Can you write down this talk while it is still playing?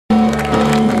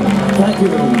Thank you.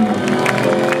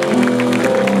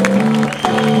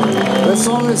 This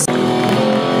song is...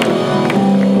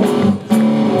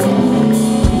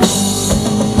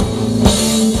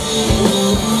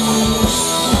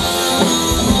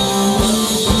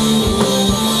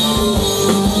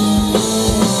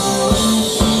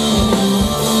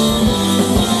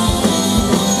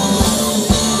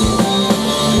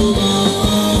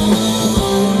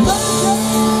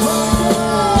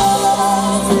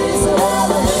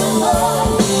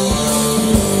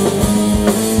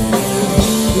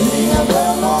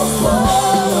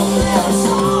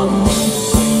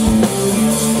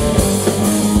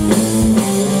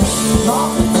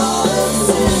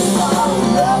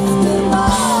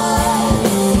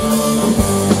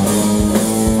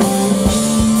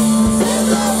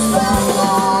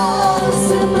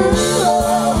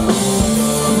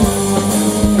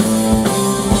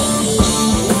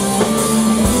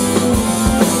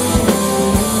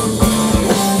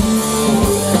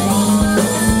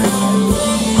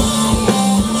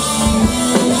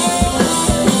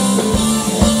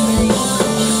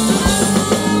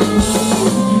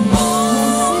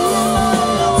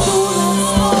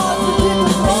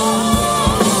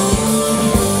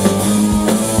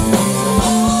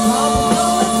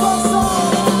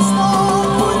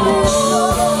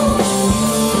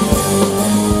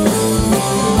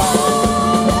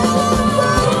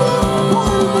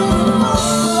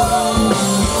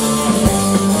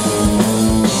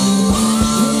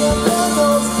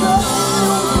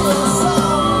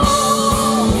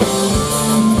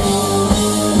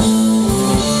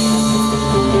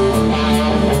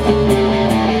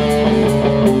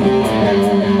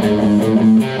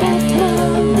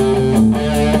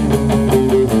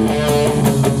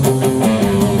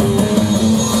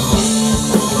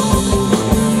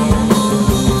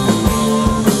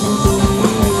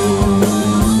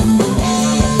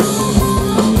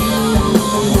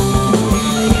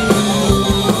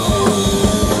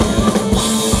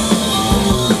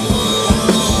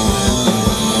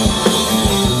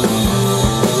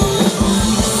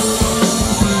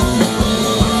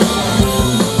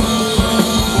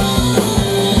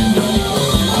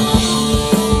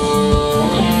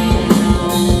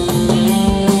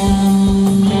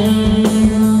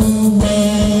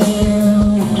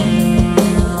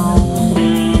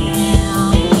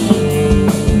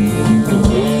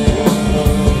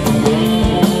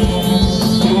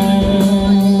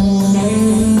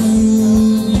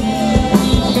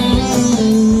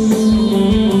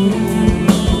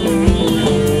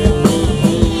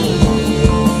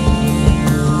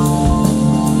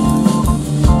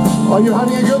 Are you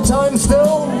having a good time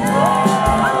still?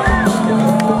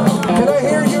 Can I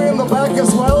hear you in the back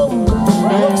as well? You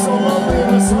look so lovely in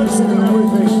the sunset and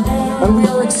everything. And we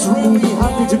are extremely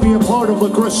happy to be a part of the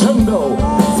Crescendo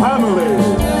family.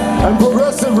 And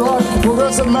progressive rock,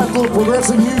 progressive metal,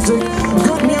 progressive music,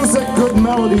 good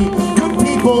melody, good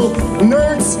people,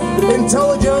 nerds,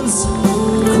 intelligence,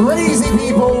 crazy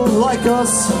people like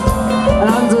us.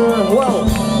 And well,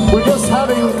 we're just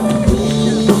having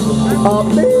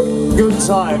a big good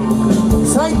time.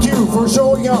 Thank you for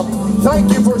showing up.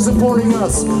 Thank you for supporting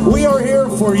us. We are here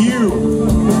for you.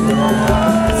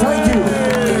 Thank you.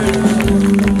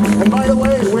 And by the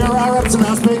way, we are ARABS and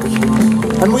ASPIC,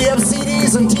 and we have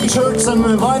CDs and t-shirts and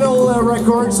vinyl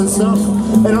records and stuff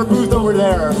in our booth over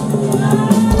there.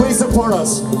 Please support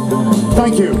us.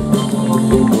 Thank you.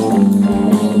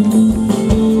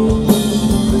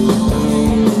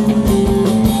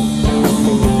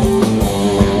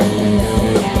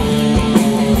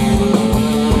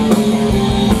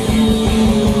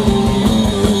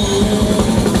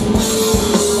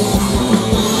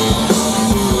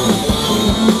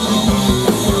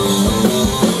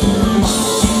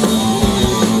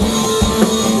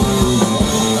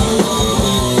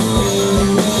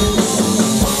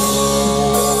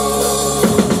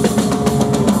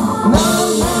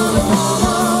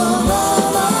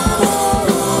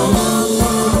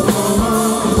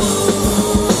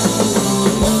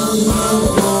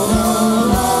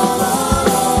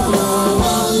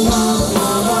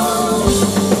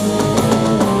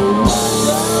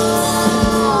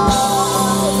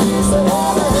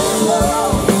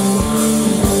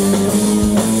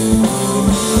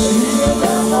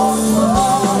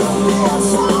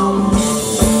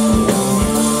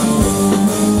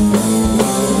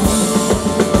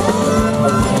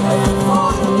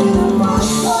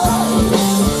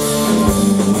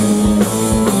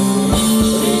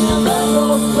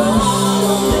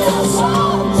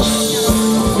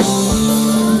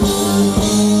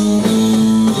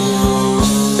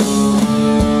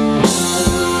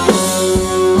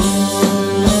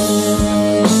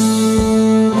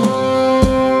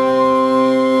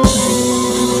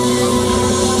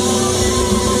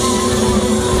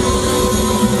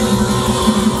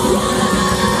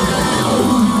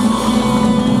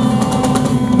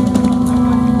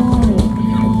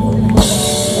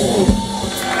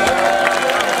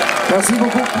 Merci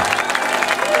beaucoup.